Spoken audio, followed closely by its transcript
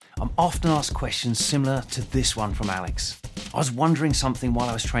I'm often asked questions similar to this one from Alex. I was wondering something while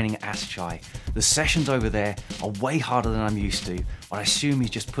I was training at Asachai. The sessions over there are way harder than I'm used to, but I assume he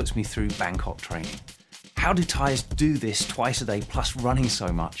just puts me through Bangkok training. How do Thais do this twice a day plus running so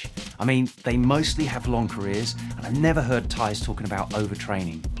much? I mean, they mostly have long careers, and I've never heard Thais talking about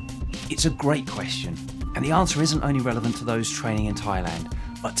overtraining. It's a great question, and the answer isn't only relevant to those training in Thailand,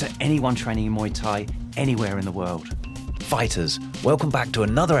 but to anyone training in Muay Thai anywhere in the world. Fighters, welcome back to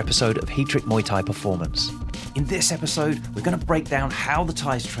another episode of Heatrick Muay Thai Performance. In this episode, we're going to break down how the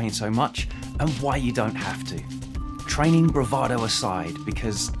Thais train so much and why you don't have to. Training bravado aside,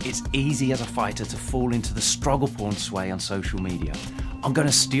 because it's easy as a fighter to fall into the struggle porn sway on social media, I'm going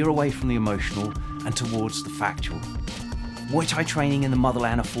to steer away from the emotional and towards the factual. Muay Thai training in the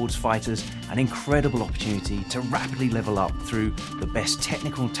motherland affords fighters an incredible opportunity to rapidly level up through the best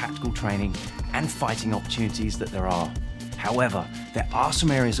technical and tactical training and fighting opportunities that there are. However, there are some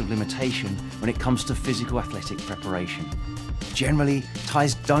areas of limitation when it comes to physical athletic preparation. Generally,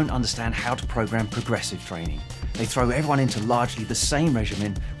 Thais don't understand how to program progressive training. They throw everyone into largely the same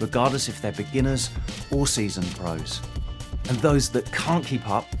regimen, regardless if they're beginners or seasoned pros. And those that can't keep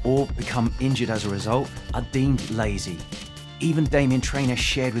up or become injured as a result are deemed lazy. Even Damien Trainer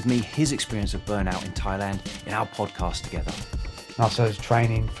shared with me his experience of burnout in Thailand in our podcast together. I was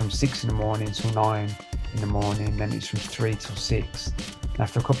training from 6 in the morning till 9 in the morning, then it's from 3 till 6. And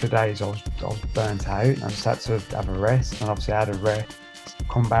after a couple of days I was burnt out and I just had to have a rest, and obviously I had a rest,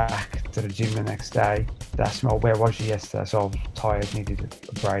 come back to the gym the next day. They asked me, "Oh, where was you yesterday?" So I was tired, needed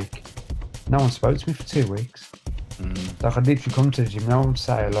a break. No one spoke to me for 2 weeks. Like, I'd literally come to the gym, no one would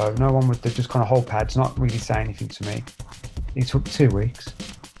say hello, no one would, they'd just kind of hold pads, not really say anything to me. It took 2 weeks.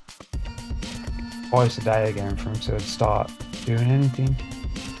 Twice a day again for him to start doing anything.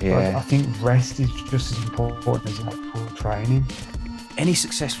 Yeah. I think rest is just as important as actual training. Any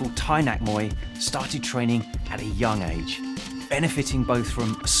successful Thai Nak Muay started training at a young age, benefiting both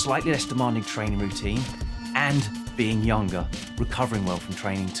from a slightly less demanding training routine and being younger, recovering well from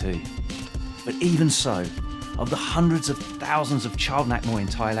training too. But even so, of the hundreds of thousands of child Nak Muay in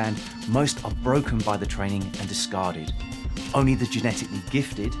Thailand, most are broken by the training and discarded. Only the genetically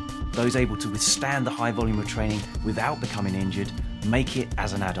gifted, those able to withstand the high volume of training without becoming injured, make it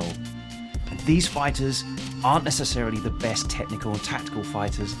as an adult. And these fighters aren't necessarily the best technical and tactical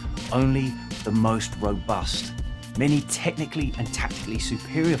fighters, only the most robust. Many technically and tactically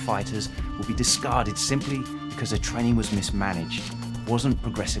superior fighters will be discarded simply because their training was mismanaged, wasn't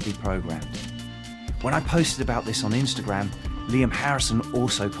progressively programmed. When I posted about this on Instagram, Liam Harrison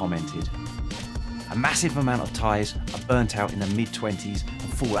also commented. A massive amount of Thais are burnt out in their mid-20s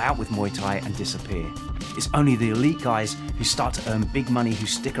and fall out with Muay Thai and disappear. It's only the elite guys who start to earn big money who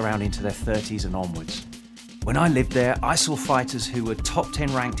stick around into their 30s and onwards. When I lived there, I saw fighters who were top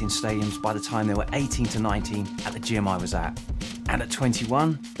 10 ranked in stadiums by the time they were 18 to 19 at the gym I was at. And at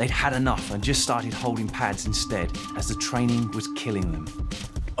 21, they'd had enough and just started holding pads instead, as the training was killing them.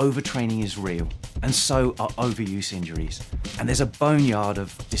 Overtraining is real, and so are overuse injuries. And there's a boneyard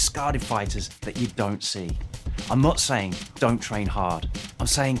of discarded fighters that you don't see. I'm not saying don't train hard. I'm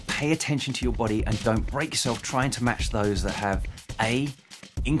saying pay attention to your body and don't break yourself trying to match those that have A,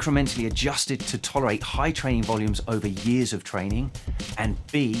 incrementally adjusted to tolerate high training volumes over years of training, and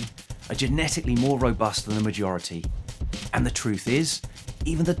B, are genetically more robust than the majority. And the truth is,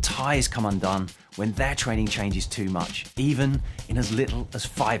 even the Thais come undone when their training changes too much, even in as little as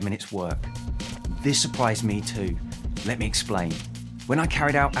 5 minutes work. This surprised me too. Let me explain. When I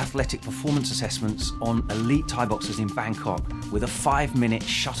carried out athletic performance assessments on elite Thai boxers in Bangkok with a 5-minute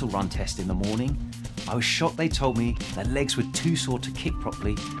shuttle run test in the morning, I was shocked they told me their legs were too sore to kick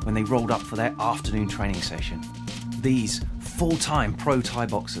properly when they rolled up for their afternoon training session. These full-time pro Thai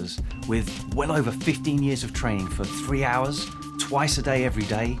boxers with well over 15 years of training for 3 hours, twice a day every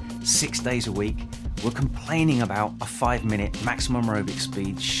day, 6 days a week, were complaining about a 5-minute maximum aerobic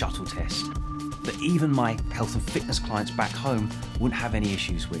speed shuttle test that even my health and fitness clients back home wouldn't have any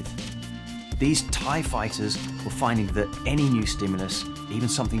issues with. These Thai fighters were finding that any new stimulus, even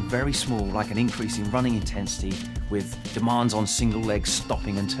something very small like an increase in running intensity with demands on single legs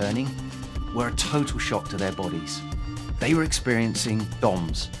stopping and turning, were a total shock to their bodies. They were experiencing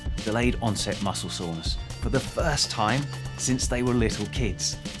DOMS, delayed onset muscle soreness, for the first time since they were little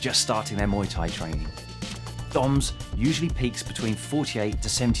kids, just starting their Muay Thai training. DOMS usually peaks between 48 to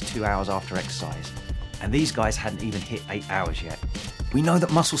 72 hours after exercise, and these guys hadn't even hit 8 hours yet. We know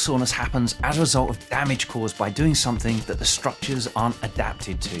that muscle soreness happens as a result of damage caused by doing something that the structures aren't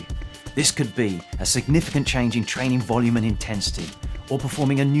adapted to. This could be a significant change in training volume and intensity, or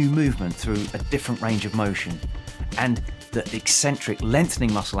performing a new movement through a different range of motion. And the eccentric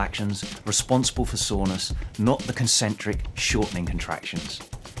lengthening muscle actions are responsible for soreness, not the concentric shortening contractions.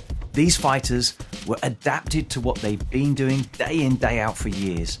 These fighters were adapted to what they've been doing day in, day out for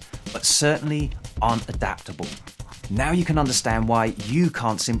years, but certainly aren't adaptable. Now you can understand why you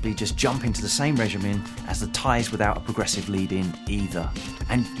can't simply just jump into the same regimen as the Thais without a progressive lead-in either,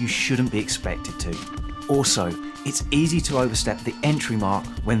 and you shouldn't be expected to. Also, it's easy to overstep the entry mark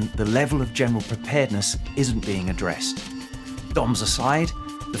when the level of general preparedness isn't being addressed. DOMs aside,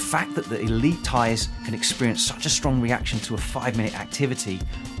 the fact that the elite Thais can experience such a strong reaction to a 5-minute activity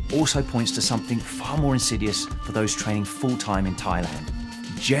also points to something far more insidious for those training full-time in Thailand.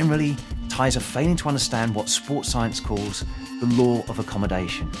 Generally, Thais are failing to understand what sports science calls the law of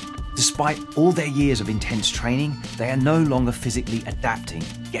accommodation. Despite all their years of intense training, they are no longer physically adapting,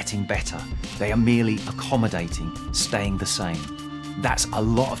 getting better. They are merely accommodating, staying the same. That's a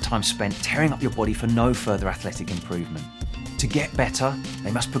lot of time spent tearing up your body for no further athletic improvement. To get better,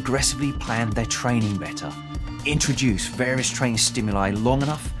 they must progressively plan their training better, introduce various training stimuli long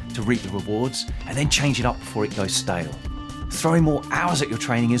enough to reap the rewards, and then change it up before it goes stale. Throwing more hours at your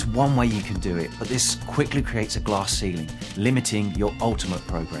training is one way you can do it, but this quickly creates a glass ceiling, limiting your ultimate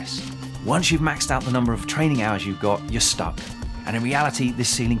progress. Once you've maxed out the number of training hours you've got, you're stuck. And in reality, this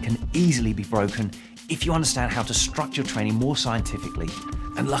ceiling can easily be broken if you understand how to structure training more scientifically.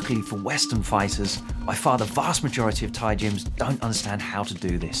 And luckily for Western fighters, by far the vast majority of Thai gyms don't understand how to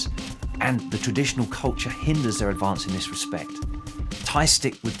do this. And the traditional culture hinders their advance in this respect. Thai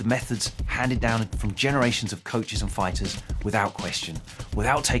stick with the methods handed down from generations of coaches and fighters without question,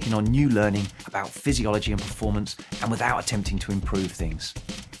 without taking on new learning about physiology and performance, and without attempting to improve things.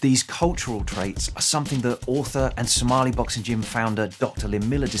 These cultural traits are something that author and Somali Boxing Gym founder Dr. Lynn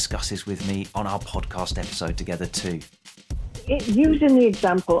Miller discusses with me on our podcast episode together too. Using the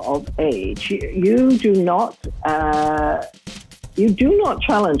example of age, you do not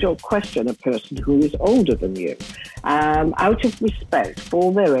challenge or question a person who is older than you, out of respect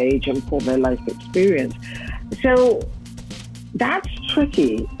for their age and for their life experience. So that's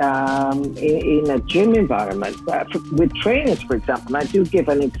tricky in a gym environment. With trainers, for example, I do give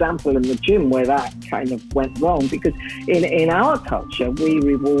an example in the gym where that kind of went wrong, because in our culture, we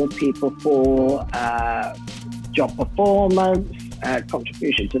reward people for job performance,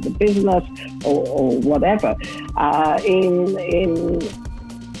 contribution to the business, or whatever. In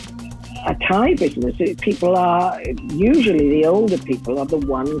a Thai business, people are usually, the older people are the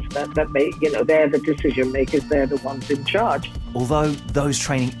ones that make, they're the decision makers, they're the ones in charge. Although those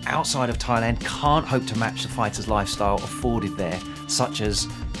training outside of Thailand can't hope to match the fighter's lifestyle afforded there, such as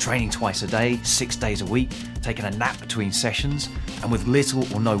training twice a day, 6 days a week, taking a nap between sessions, and with little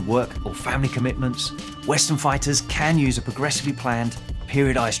or no work or family commitments, Western fighters can use a progressively planned,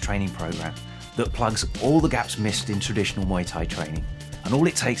 periodized training program that plugs all the gaps missed in traditional Muay Thai training. And all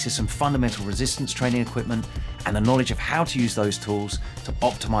it takes is some fundamental resistance training equipment and the knowledge of how to use those tools to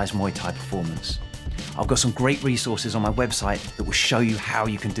optimize Muay Thai performance. I've got some great resources on my website that will show you how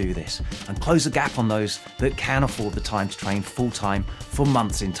you can do this and close the gap on those that can afford the time to train full-time for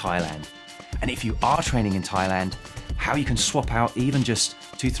months in Thailand. And if you are training in Thailand, how you can swap out even just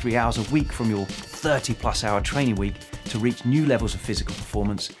 2-3 hours a week from your 30+ hour training week to reach new levels of physical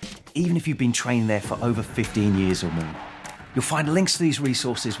performance, even if you've been training there for over 15 years or more. You'll find links to these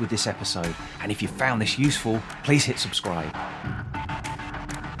resources with this episode, and if you found this useful, please hit subscribe.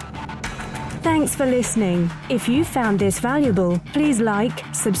 Thanks for listening. If you found this valuable, please like,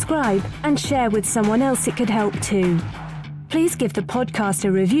 subscribe, and share with someone else it could help too. Please give the podcast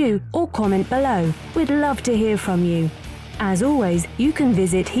a review or comment below. We'd love to hear from you. As always, you can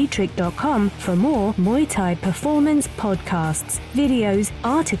visit heatrick.com for more Muay Thai performance podcasts, videos,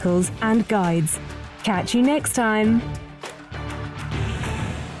 articles, and guides. Catch you next time.